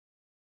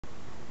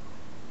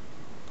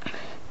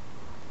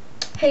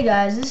Hey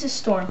guys, this is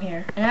Storm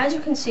here, and as you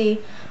can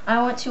see,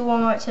 I went to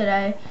Walmart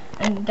today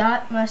and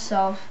got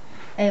myself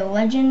a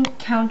Legend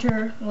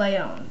Counter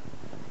Leone.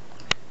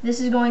 This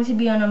is going to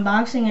be an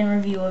unboxing and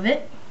review of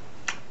it,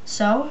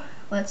 so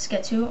let's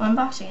get to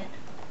unboxing it.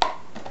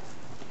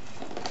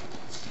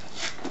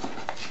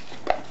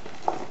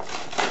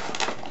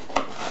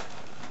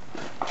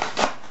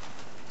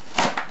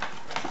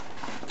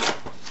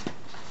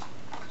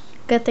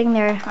 Good thing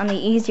they're on the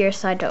easier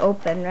side to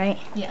open, right?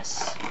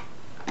 Yes.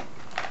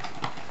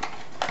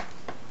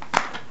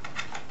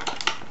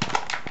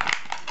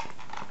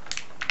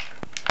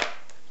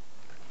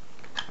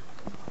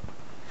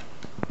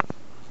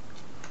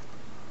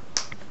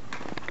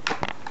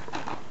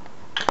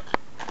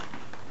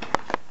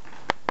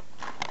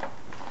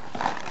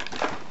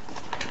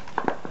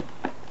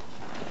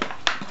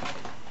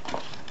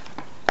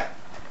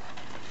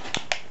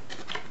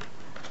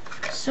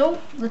 So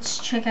let's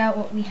check out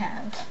what we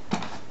have.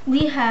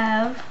 We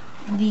have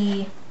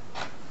the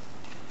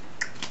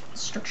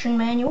instruction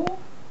manual,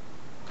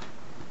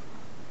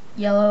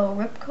 yellow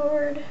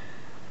ripcord,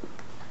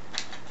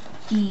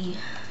 the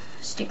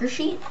sticker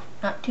sheet,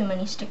 not too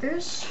many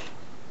stickers,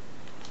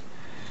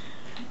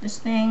 this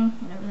thing,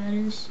 whatever that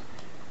is,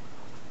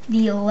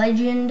 the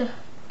Legend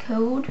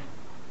code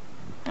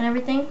and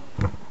everything,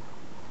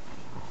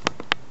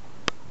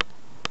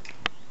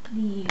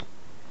 the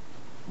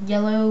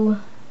yellow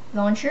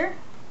launcher,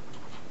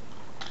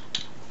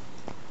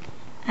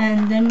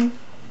 and then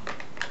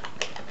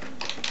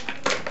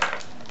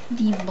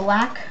the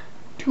black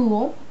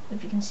tool,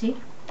 if you can see.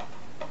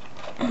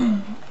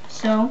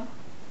 So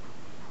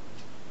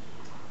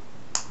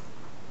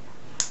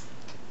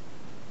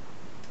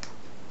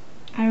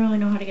I don't really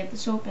know how to get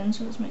this open,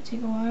 so this might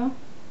take a while.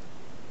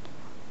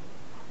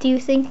 Do you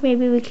think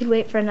maybe we could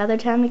wait for another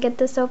time to get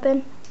this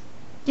open?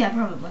 Yeah,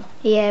 probably.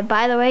 Yeah,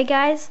 by the way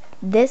guys,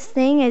 this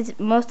thing, as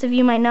most of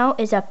you might know,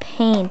 is a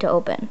pain to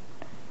open.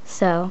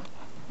 So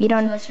you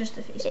don't, So that's just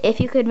the face.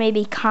 if you could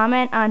maybe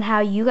comment on how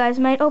you guys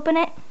might open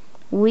it.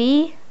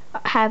 We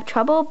have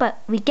trouble, but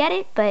we get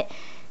it, but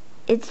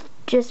it's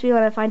just we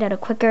want to find out a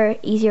quicker,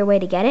 easier way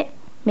to get it,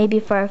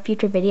 maybe for our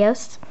future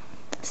videos.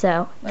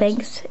 So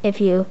thanks if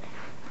you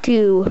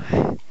do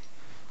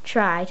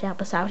try to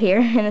help us out here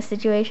in this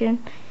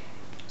situation.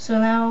 So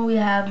now we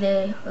have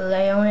the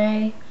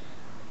Leone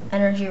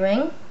energy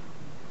ring,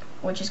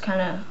 which is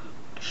kind of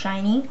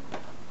shiny.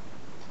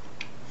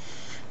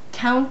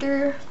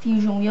 Counter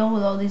fusion wheel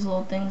with all these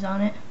little things on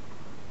it.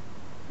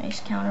 Nice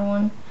counter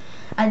one.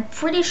 I'm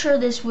pretty sure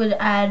this would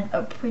add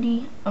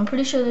pretty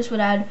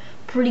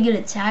good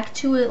attack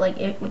to it, like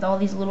it with all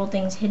these little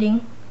things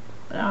hitting,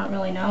 but I don't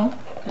really know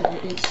because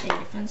it is a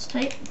defense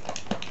type.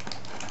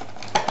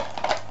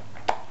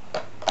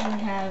 And we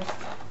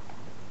have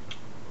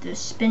the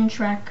Spin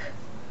Track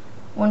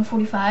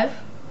 145,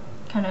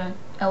 kind of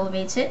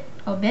elevates it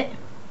a bit.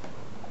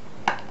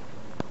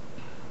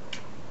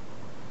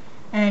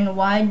 And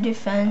wide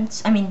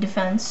defense,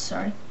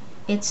 sorry.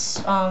 It's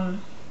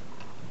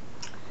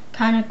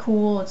kind of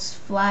cool. It's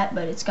flat,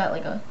 but it's got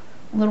like a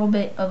little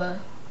bit of a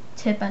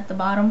tip at the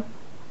bottom,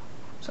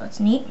 so it's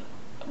neat,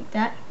 like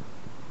that.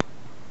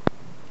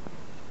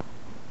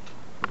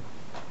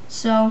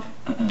 So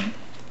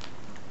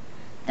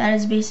that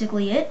is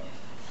basically it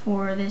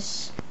for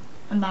this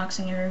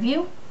unboxing and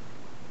review.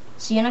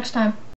 See you next time.